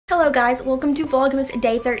Hello guys, welcome to Vlogmas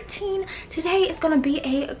Day 13. Today is going to be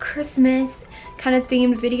a Christmas kind of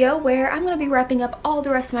themed video where I'm going to be wrapping up all the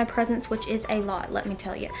rest of my presents, which is a lot, let me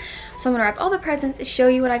tell you. So I'm going to wrap all the presents, show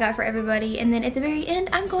you what I got for everybody, and then at the very end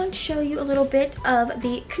I'm going to show you a little bit of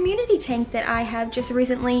the community tank that I have just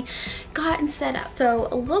recently gotten set up. So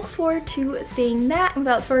look forward to seeing that.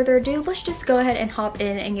 Without further ado, let's just go ahead and hop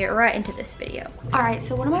in and get right into this video. Alright,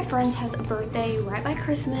 so one of my friends has a birthday right by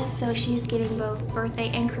Christmas, so she's getting both birthday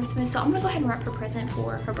and Christmas, so I'm gonna go ahead and wrap her present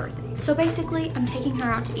for her birthday. So basically I'm taking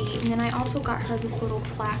her out to eat, and then I also got her this little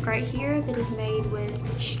plaque right here that is made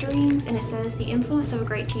with strings, and it says the influence of a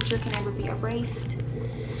great teacher can never be erased,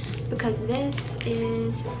 because this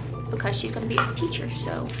is because she's gonna be a teacher.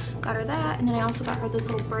 So got her that, and then I also got her this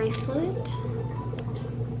little bracelet.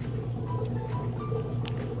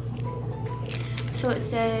 So it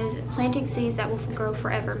says, planting seeds that will grow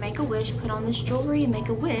forever. Make a wish, put on this jewelry and make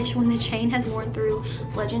a wish. When the chain has worn through,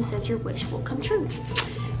 legend says your wish will come true.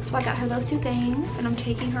 So I got her those two things, and I'm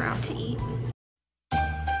taking her out to eat.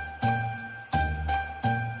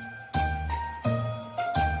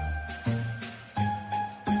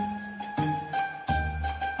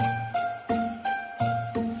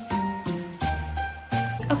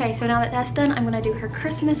 Okay, so now that that's done, I'm gonna do her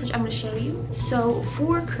Christmas, which I'm gonna show you. So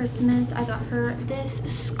for Christmas, I got her this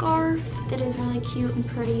scarf that is really cute and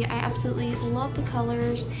pretty. I absolutely love the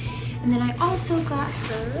colors. And then I also got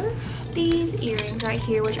her these earrings right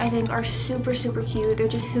here, which I think are super cute. They're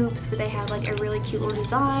just hoops, but they have like a really cute little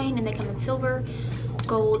design, and they come in silver,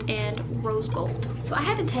 gold, and rose gold. So I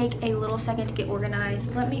had to take a little second to get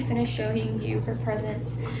organized. Let me finish showing you her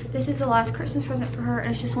presents. This is the last Christmas present for her,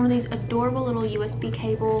 and it's just one of these adorable little USB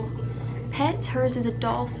cable pets. Hers is a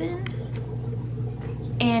dolphin,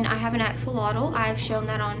 and I have an axolotl. I've shown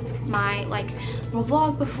that on my little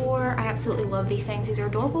vlog before. I absolutely love these things. These are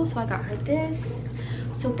adorable, so I got her this.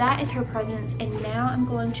 So that is her presents, and now I'm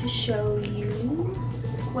going to show you,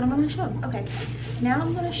 what am I going to show? Okay, now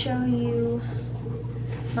I'm going to show you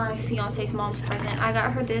my fiance's mom's present. I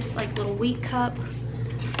got her this little wheat cup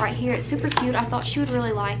right here. It's super cute. I thought she would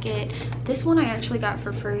really like it. This one I actually got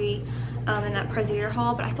for free in that Brazier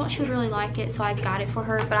haul, but I thought she would really like it, so I got it for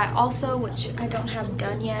her. But I also, which I don't have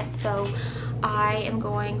done yet, so I am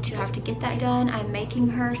going to have to get that done. I'm making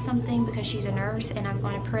her something because she's a nurse, and I'm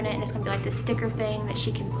going to print it, and it's going to be like this sticker thing that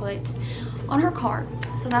she can put on her car.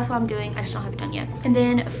 So that's what I'm doing. I just don't have it done yet. And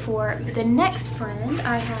then for the next friend,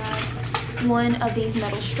 I have one of these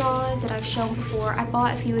metal straws that I've shown before. I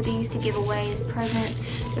bought a few of these to give away as presents.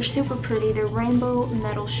 They're super pretty. They're rainbow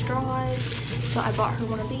metal straws. So I bought her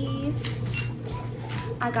one of these.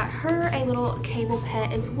 I got her a little cable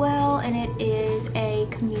pet as well, and it is a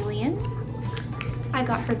chameleon. I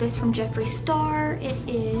got her this from Jeffree Star. It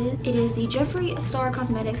is the Jeffree Star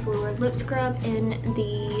Cosmetics Velour Lip Scrub in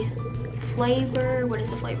the flavor, what is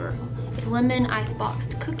the flavor? It's lemon ice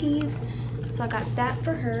boxed cookies. So I got that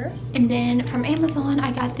for her. And then from Amazon,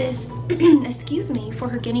 I got this, excuse me, for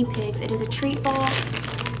her guinea pigs. It is a treat box.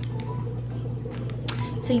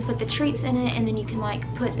 So you put the treats in it, and then you can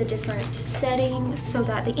put the different settings so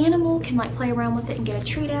that the animal can play around with it and get a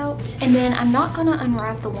treat out. And then I'm not gonna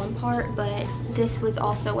unwrap the one part, but this was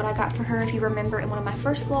also what I got for her. If you remember in one of my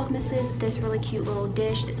first Vlogmases, this really cute little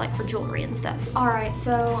dish that's for jewelry and stuff. Alright,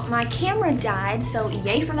 so my camera died, so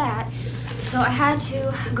yay for that. So I had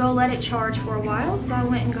to go let it charge for a while, so I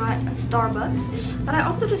went and got a Starbucks. But I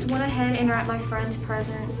also just went ahead and wrapped my friend's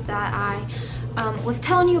presents that I was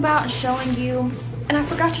telling you about and showing you. And I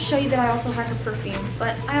forgot to show you that I also had her perfume,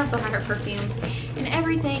 but I also had her perfume. And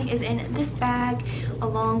everything is in this bag,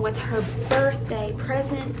 along with her birthday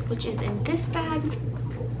present, which is in this bag.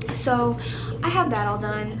 So I have that all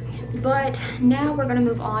done. But now we're gonna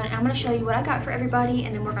move on. I'm gonna show you what I got for everybody,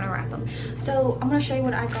 and then we're gonna wrap them. So I'm gonna show you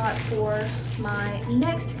what I got for my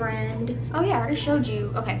next friend. Oh yeah, I already showed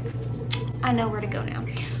you. Okay, I know where to go now.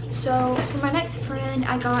 So for my next friend,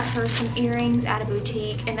 I got her some earrings at a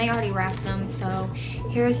boutique, and they already wrapped them. So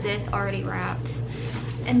here's this already wrapped.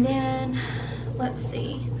 And then let's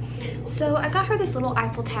see. So I got her this little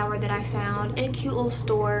Eiffel Tower that I found in a cute little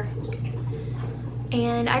store.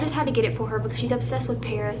 And I just had to get it for her because she's obsessed with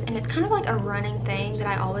Paris, and it's kind of like a running thing that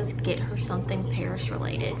I always get her something Paris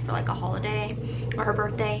related for a holiday or her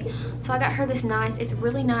birthday. So I got her this it's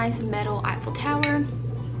really nice metal Eiffel Tower.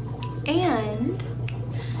 And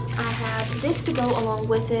I have this to go along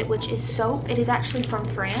with it, which is soap. It is actually from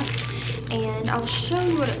France, and I'll show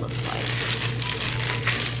you what it looks like.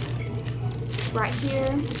 Right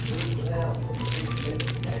here.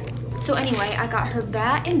 So anyway, I got her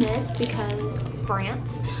that and this because France.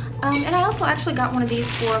 And I also actually got one of these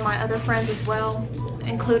for my other friends as well,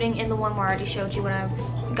 including in the one where I already showed you what I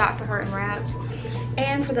got for her and wrapped.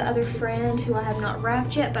 And for the other friend who I have not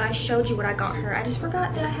wrapped yet, but I showed you what I got her. I just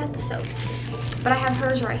forgot that I had the soap. But I have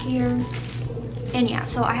hers right here. And yeah,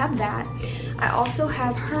 so I have that. I also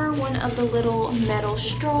have her one of the little metal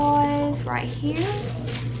straws right here.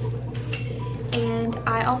 And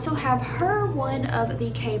I also have her one of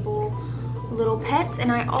the cable little pets.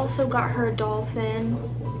 And I also got her a dolphin.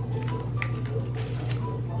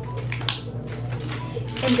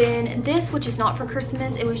 And then this, which is not for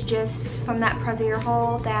Christmas, it was just from that Brazier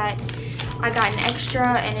haul that I got an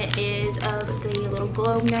extra, and it is of the little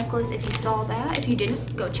globe necklace. If you saw that, if you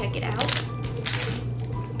didn't, go check it out.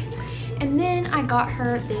 And then I got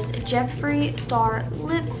her this Jeffree Star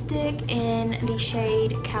lipstick in the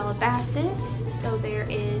shade Calabasas. So there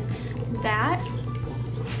is that.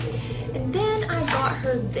 And then I got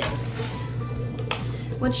her this,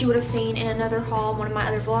 which you would have seen in another haul, one of my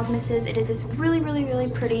other Vlogmases. It is this really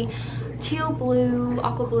pretty teal blue,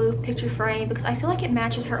 aqua blue picture frame, because I feel like it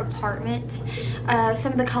matches her apartment,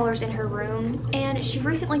 some of the colors in her room. And she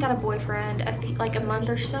recently got a boyfriend like a month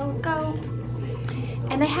or so ago,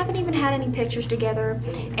 and they haven't even had any pictures together,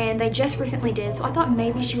 and they just recently did. So I thought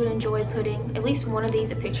maybe she would enjoy putting at least one of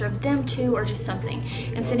these, a picture of them two or just something,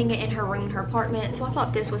 and sitting it in her room in her apartment. So I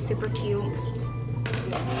thought this was super cute.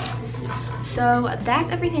 So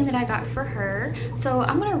that's everything that I got for her. So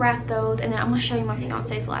I'm gonna wrap those, and then I'm gonna show you my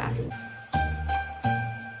fiance's last.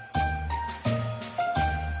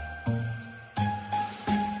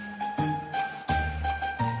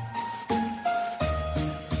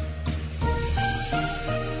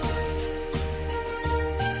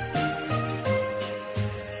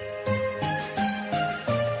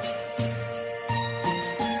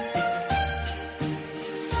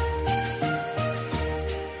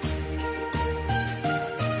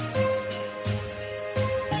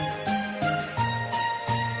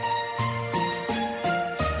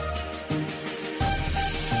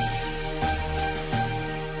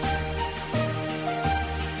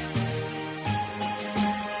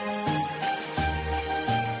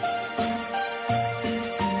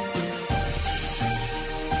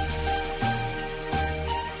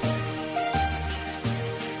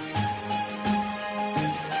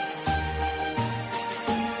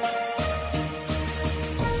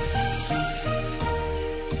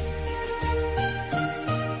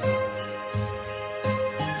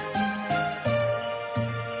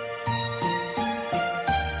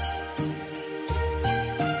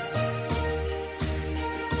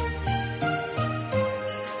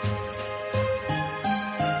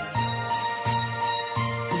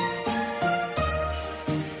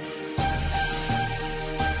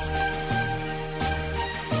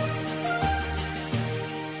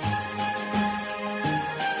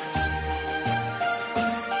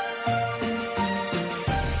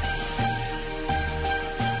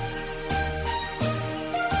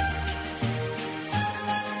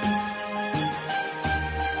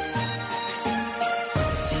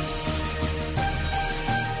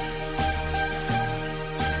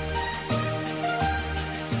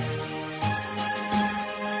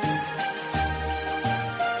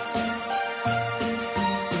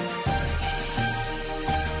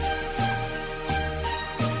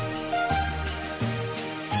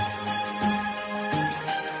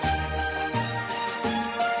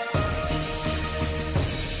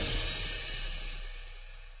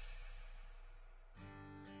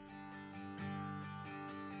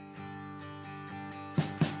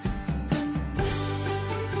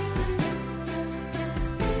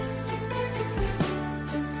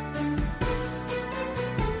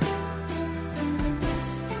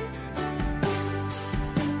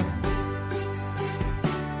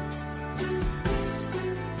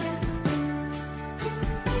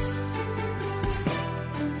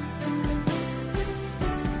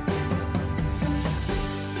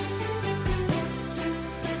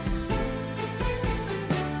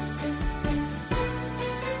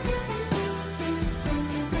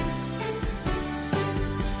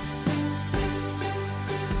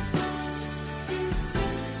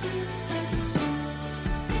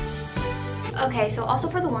 Okay, so also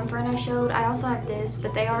for the one friend I showed, I also have this,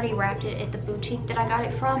 but they already wrapped it at the boutique that I got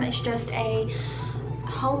it from. It's just a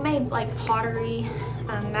homemade like pottery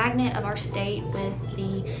magnet of our state with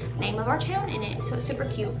the name of our town in it. So it's super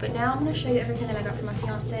cute. But now I'm going to show you everything that I got for my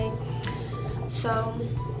fiance. So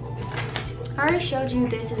I already showed you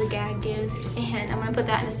this as a gag gift, and I'm going to put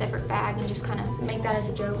that in a separate bag and just kind of make that as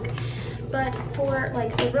a joke. But for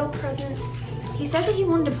like the real presents, he said that he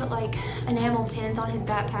wanted to put like enamel pins on his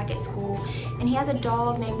backpack at school, and he has a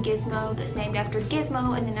dog named Gizmo that's named after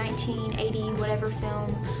Gizmo in the 1980 whatever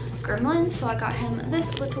film Gremlins. So I got him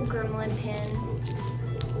this little gremlin pin,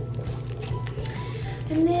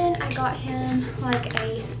 And then I got him like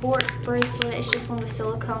a sports bracelet. It's just one of the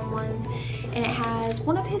silicone ones, and it has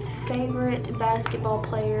one of his favorite basketball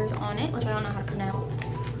players on it, which I don't know how to pronounce.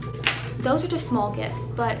 Those are just small gifts,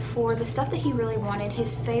 but for the stuff that he really wanted,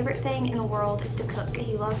 his favorite thing in the world is to cook.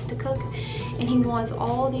 He loves to cook, and he wants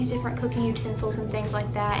all these different cooking utensils and things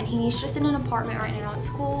like that, and he's just in an apartment right now at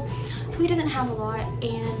school, so he doesn't have a lot,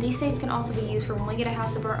 and these things can also be used for when we get a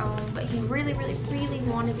house of our own, but he really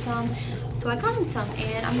wanted some, so I got him some,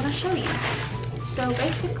 and I'm going to show you. So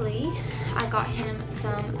basically, I got him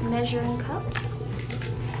some measuring cups,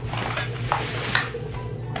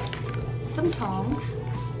 some tongs,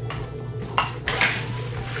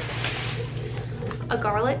 a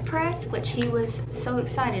garlic press, which he was so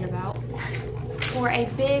excited about, for a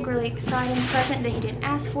big, really exciting present that he didn't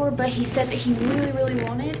ask for, but he said that he really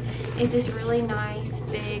wanted, is this really nice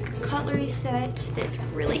big cutlery set that's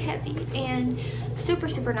really heavy and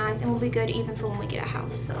super nice and will be good even for when we get a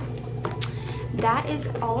house. So that is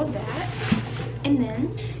all of that. And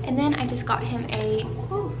then I just got him a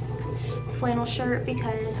flannel shirt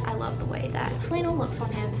because I love the way that flannel looks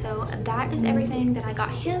on him. So that is everything that I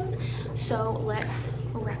got him. So let's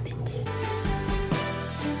wrap it.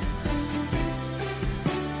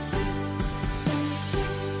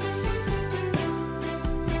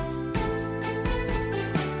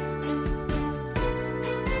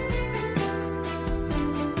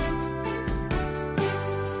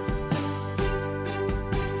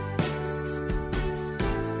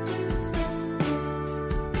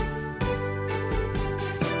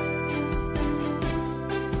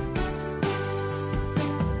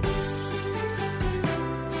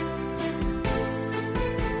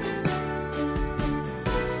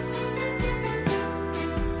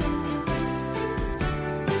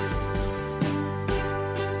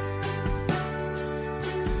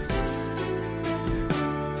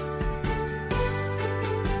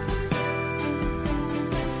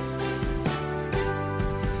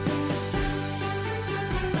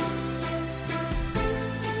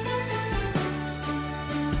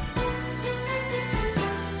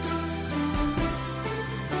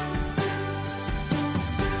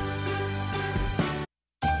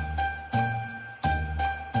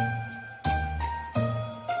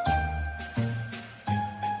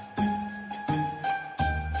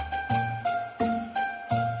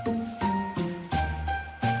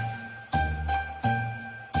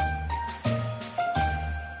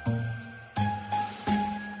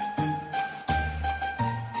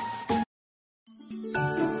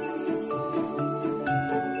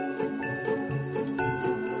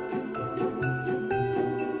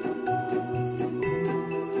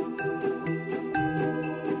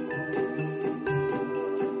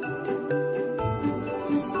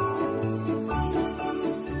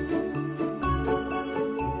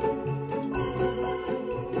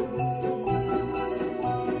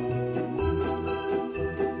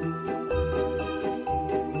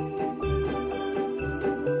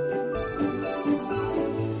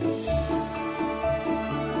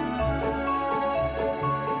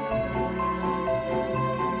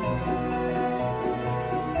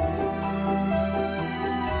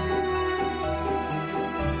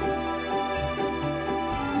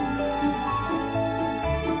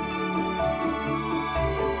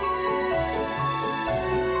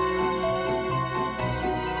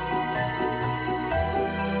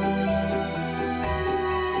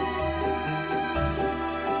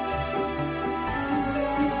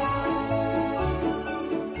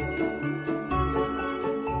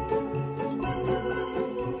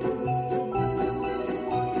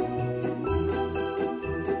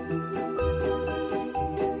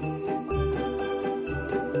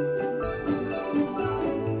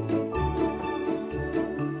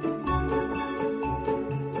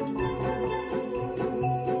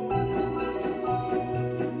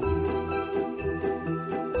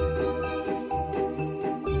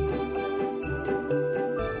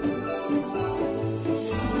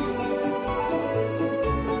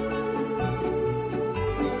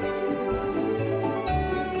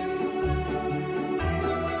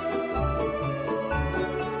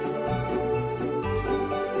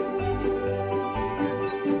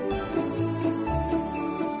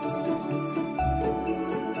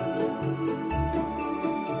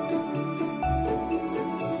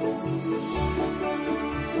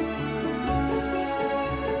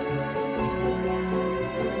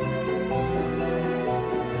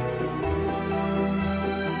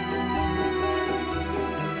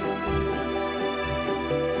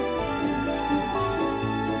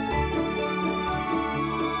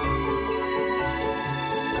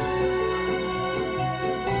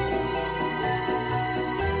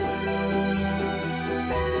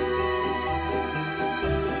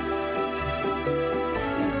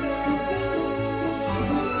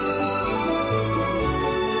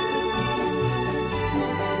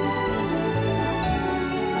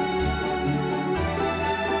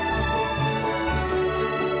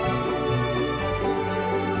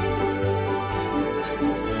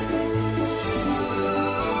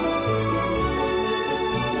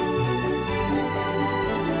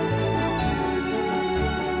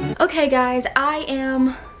 Okay guys,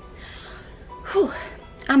 I'm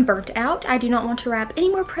burnt out. I do not want to wrap any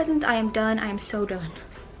more presents. I am done. I am so done.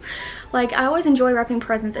 Like, I always enjoy wrapping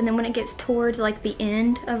presents, and then when it gets towards like the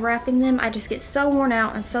end of wrapping them, I just get so worn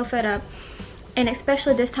out and so fed up. And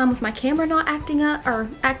especially this time with my camera not acting up or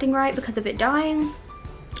acting right because of it dying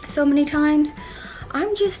so many times.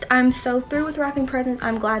 I'm so through with wrapping presents.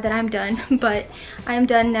 I'm glad that I'm done, but I am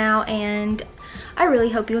done now, and I really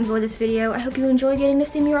hope you enjoyed this video. I hope you enjoyed getting to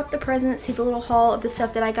see me wrap the presents, see the little haul of the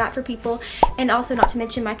stuff that I got for people, and also not to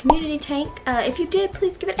mention my community tank. If you did,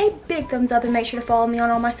 please give it a big thumbs up and make sure to follow me on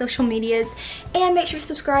all my social medias, and make sure to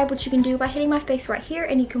subscribe, which you can do by hitting my face right here,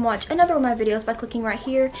 and you can watch another one of my videos by clicking right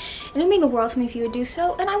here, and it would mean the world to me if you would do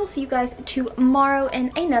so. And I will see you guys tomorrow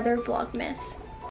in another Vlogmas.